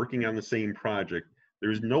are all working on the same project,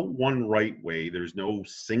 there's no one right way, there's no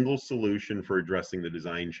single solution for addressing the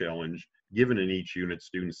design challenge given in each unit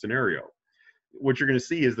student scenario. What you're going to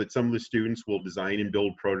see is that some of the students will design and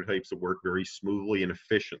build prototypes that work very smoothly and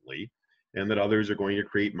efficiently, and that others are going to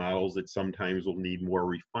create models that sometimes will need more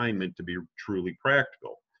refinement to be truly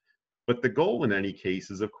practical. But the goal in any case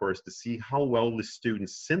is, of course, to see how well the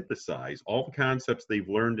students synthesize all the concepts they've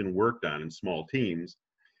learned and worked on in small teams,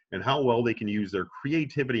 and how well they can use their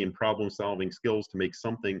creativity and problem-solving skills to make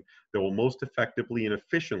something that will most effectively and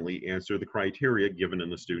efficiently answer the criteria given in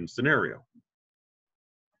the student scenario.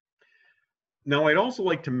 Now, I'd also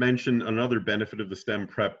like to mention another benefit of the STEM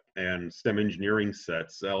prep and STEM engineering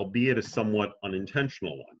sets, albeit a somewhat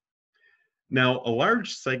unintentional one. Now, a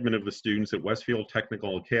large segment of the students at Westfield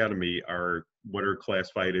Technical Academy are what are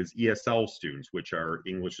classified as ESL students, which are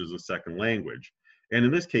English as a second language. And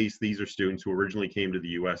in this case, these are students who originally came to the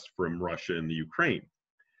US from Russia and the Ukraine.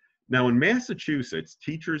 Now, in Massachusetts,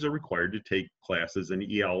 teachers are required to take classes in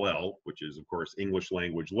ELL, which is, of course, English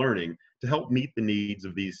language learning, to help meet the needs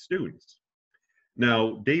of these students.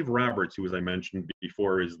 Now, Dave Roberts, who, as I mentioned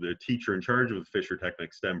before, is the teacher in charge of the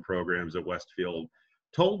Fischertechnik STEM programs at Westfield,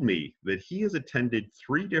 told me that he has attended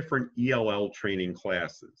 3 different ELL training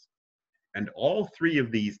classes. And all 3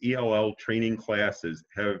 of these ELL training classes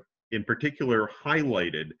have, in particular,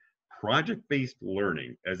 highlighted project-based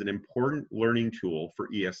learning as an important learning tool for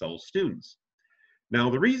ESL students. Now,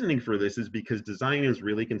 the reasoning for this is because design is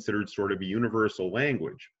really considered sort of a universal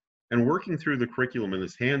language. And working through the curriculum in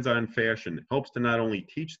this hands-on fashion helps to not only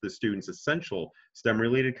teach the students essential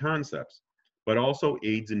STEM-related concepts, but also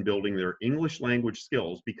aids in building their English language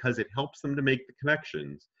skills because it helps them to make the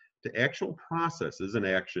connections to actual processes and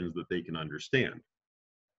actions that they can understand.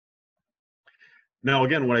 Now,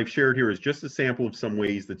 again, what I've shared here is just a sample of some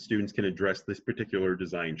ways that students can address this particular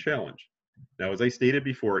design challenge. Now, as I stated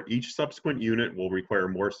before, each subsequent unit will require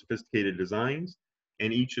more sophisticated designs,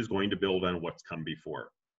 and each is going to build on what's come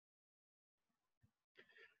before.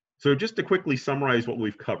 So just to quickly summarize what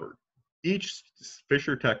we've covered, each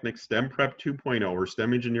Fischertechnik STEM Prep 2.0 or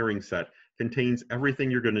STEM engineering set contains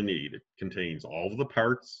everything you're going to need. It contains all of the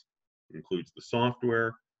parts, includes the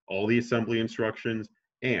software, all the assembly instructions,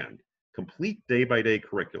 and complete day-by-day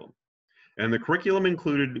curriculum. And the curriculum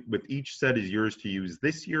included with each set is yours to use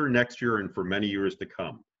this year, next year, and for many years to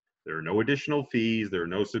come. There are no additional fees, there are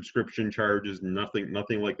no subscription charges, nothing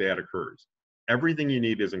like that occurs. Everything you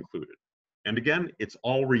need is included. And again, it's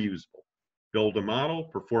all reusable. Build a model,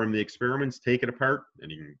 perform the experiments, take it apart,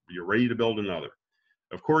 and you're ready to build another.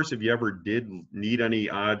 Of course, if you ever did need any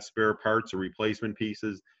odd spare parts or replacement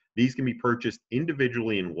pieces, these can be purchased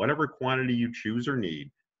individually in whatever quantity you choose or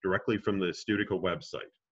need directly from the Studica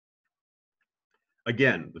website.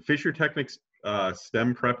 Again, the Fischertechnik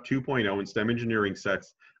STEM Prep 2.0 and STEM engineering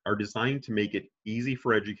sets are designed to make it easy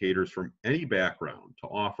for educators from any background to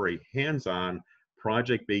offer a hands-on,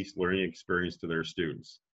 project-based learning experience to their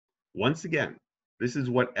students. Once again, this is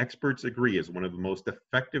what experts agree is one of the most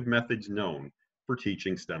effective methods known for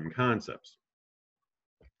teaching STEM concepts.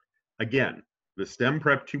 Again, the STEM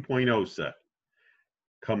Prep 2.0 set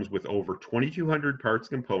comes with over 2,200 parts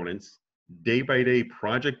components, day-by-day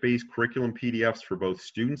project-based curriculum PDFs for both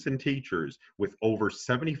students and teachers with over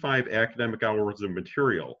 75 academic hours of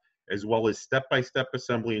material, as well as step-by-step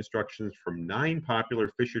assembly instructions from 9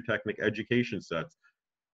 popular Fischertechnik education sets,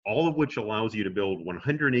 all of which allows you to build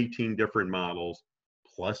 118 different models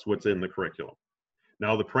plus what's in the curriculum.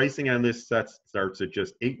 Now, the pricing on this set starts at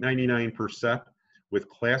just $8.99 per set, with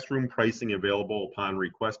classroom pricing available upon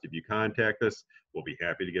request. If you contact us, we'll be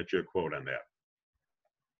happy to get you a quote on that.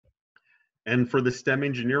 And for the STEM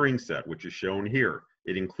engineering set, which is shown here,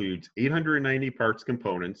 it includes 890 parts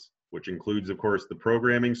components, which includes, of course, the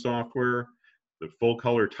programming software, the full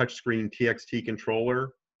color touchscreen TXT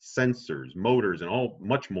controller, sensors, motors, and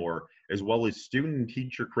much more, as well as student and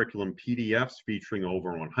teacher curriculum PDFs featuring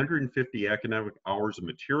over 150 academic hours of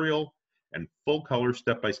material and full color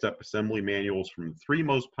step-by-step assembly manuals from the 3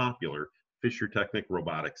 most popular Fischertechnik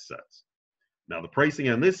robotics sets. Now, the pricing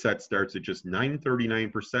on this set starts at just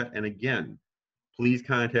 $9.39 per set, and again, please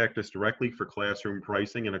contact us directly for classroom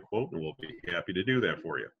pricing and a quote, and we'll be happy to do that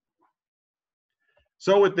for you.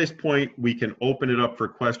 So at this point, we can open it up for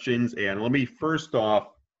questions, and let me first off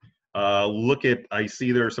I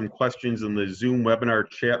see there are some questions in the Zoom webinar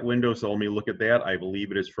chat window, so let me look at that. I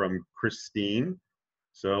believe it is from Christine.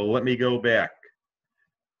 So let me go back.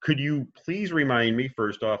 Could you please remind me,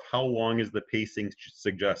 first off, how long is the pacing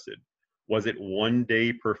suggested? Was it 1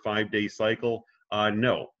 day per 5-day cycle?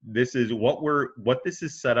 No, this is what this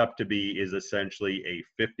is set up to be is essentially a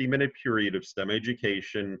 50-minute period of STEM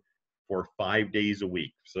education for 5 days a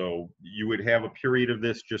week. So you would have a period of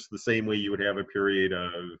this just the same way you would have a period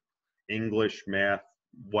of English, math,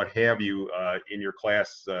 what have you, in your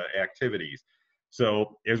class activities.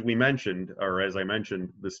 So as we mentioned, or as I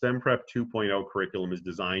mentioned, the STEM Prep 2.0 curriculum is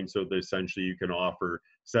designed so that essentially you can offer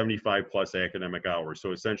 75 plus academic hours.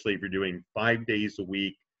 So essentially if you're doing 5 days a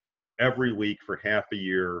week, every week for half a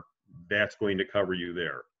year, that's going to cover you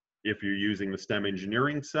there. If you're using the STEM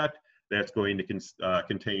engineering set, that's going to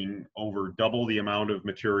contain over double the amount of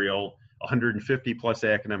material, 150 plus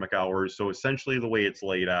academic hours. So essentially the way it's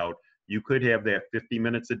laid out, you could have that 50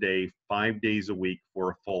 minutes a day, 5 days a week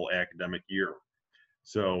for a full academic year.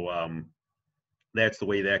 So that's the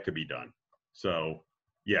way that could be done. So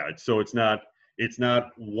yeah, so it's not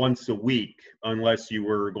once a week unless you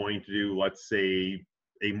were going to do, let's say,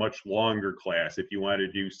 a much longer class. If you wanted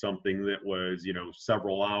to do something that was,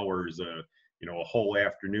 several hours, a whole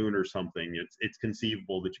afternoon or something, it's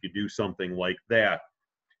conceivable that you could do something like that,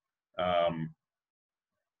 as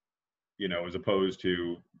opposed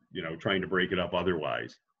to, trying to break it up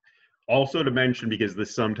otherwise. Also to mention, because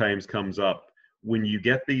this sometimes comes up, when you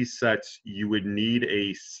get these sets, you would need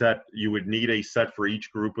a set for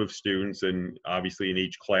each group of students, and obviously in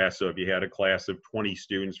each class. So if you had a class of 20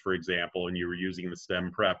 students, for example, and you were using the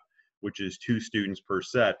STEM Prep, which is 2 students per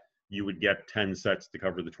set, you would get 10 sets to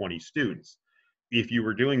cover the 20 students. If you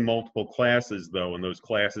were doing multiple classes, though, and those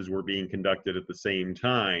classes were being conducted at the same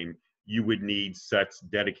time, you would need sets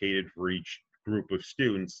dedicated for each group of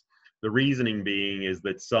students. The reasoning being is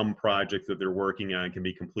that some projects that they're working on can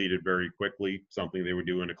be completed very quickly, something they would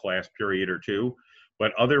do in a class period or 2.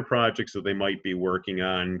 But other projects that they might be working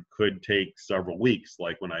on could take several weeks,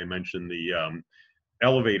 like when I mentioned the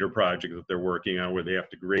elevator project that they're working on, where they have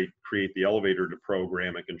to create the elevator to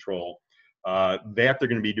program and control. That they're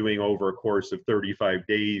going to be doing over a course of 35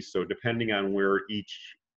 days. So depending on where each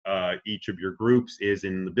of your groups is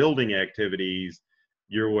in the building activities,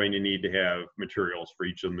 you're going to need to have materials for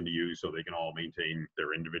each of them to use so they can all maintain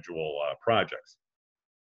their individual projects.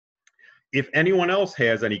 If anyone else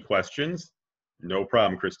has any questions, no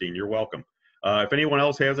problem, Christine, you're welcome. If anyone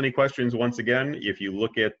else has any questions, once again, if you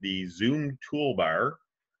look at the Zoom toolbar,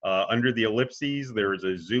 under the ellipses, there's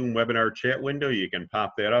a Zoom webinar chat window. You can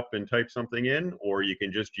pop that up and type something in, or you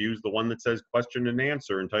can just use the one that says question and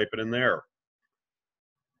answer and type it in there.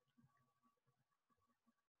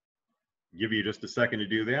 Give you just a second to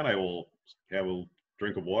do that. I will have a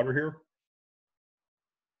drink of water here.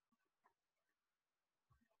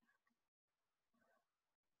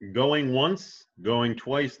 Going once, going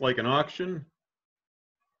twice like an auction.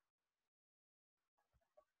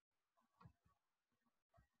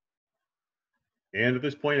 And at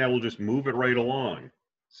this point, I will just move it right along.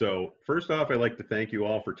 So first off, I'd like to thank you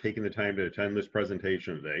all for taking the time to attend this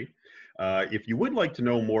presentation today. If you would like to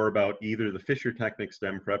know more about either the Fischertechnik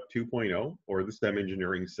STEM Prep 2.0 or the STEM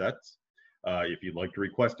engineering sets, if you'd like to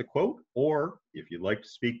request a quote, or if you'd like to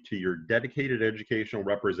speak to your dedicated educational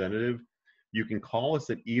representative, you can call us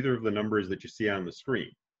at either of the numbers that you see on the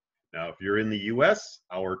screen. Now, if you're in the US,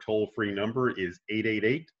 our toll-free number is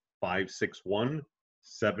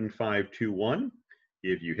 888-561-7521.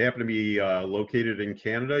 If you happen to be located in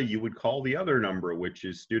Canada, you would call the other number, which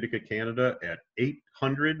is Studica Canada at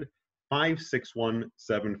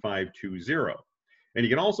 800-561-7520. And you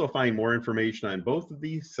can also find more information on both of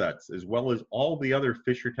these sets, as well as all the other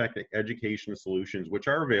Fischertechnik education solutions, which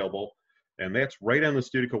are available. And that's right on the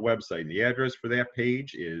Studica website. And the address for that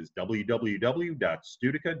page is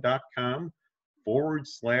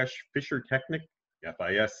www.studica.com/Fischertechnik,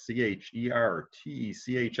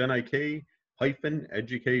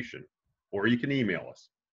 FISCHERTECHNIK-education, or you can email us.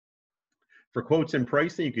 For quotes and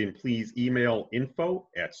pricing, you can please email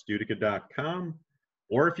info@studica.com,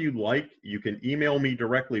 or if you'd like, you can email me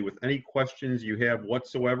directly with any questions you have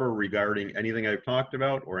whatsoever regarding anything I've talked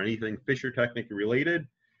about or anything Fischertechnik related,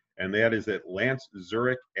 and that is at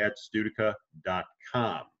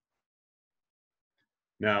lancezurich@studica.com.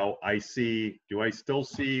 Now, do I still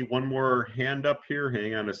see one more hand up here?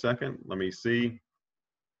 Hang on a second, let me see.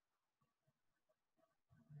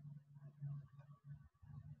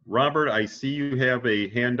 Robert, I see you have a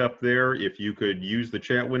hand up there. If you could use the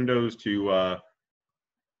chat windows to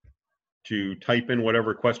type in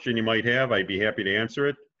whatever question you might have, I'd be happy to answer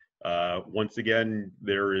it. Once again,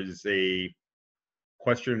 there is a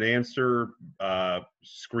question and answer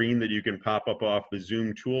screen that you can pop up off the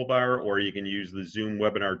Zoom toolbar, or you can use the Zoom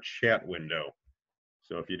webinar chat window.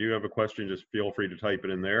 So if you do have a question, just feel free to type it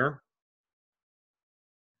in there.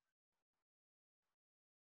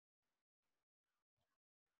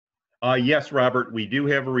 Yes, Robert, we do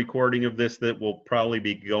have a recording of this that will probably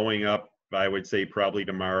be going up, I would say probably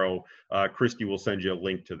tomorrow. Christy will send you a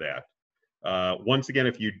link to that. Once again,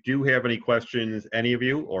 if you do have any questions, any of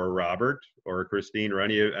you, or Robert, or Christine, or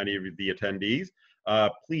any of the attendees,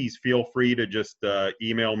 please feel free to just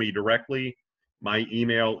email me directly. My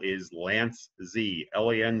email is lancez,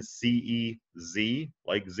 L-A-N-C-E-Z,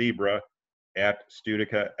 like zebra,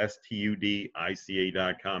 @studica,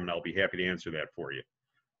 STUDICA.com, and I'll be happy to answer that for you.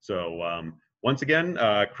 So once again,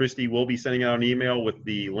 Christy will be sending out an email with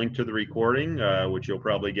the link to the recording, which you'll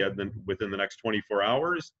probably get within the next 24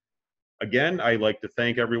 hours. Again, I'd like to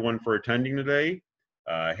thank everyone for attending today.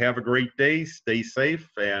 Have a great day, stay safe,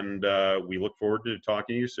 and we look forward to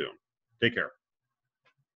talking to you soon. Take care.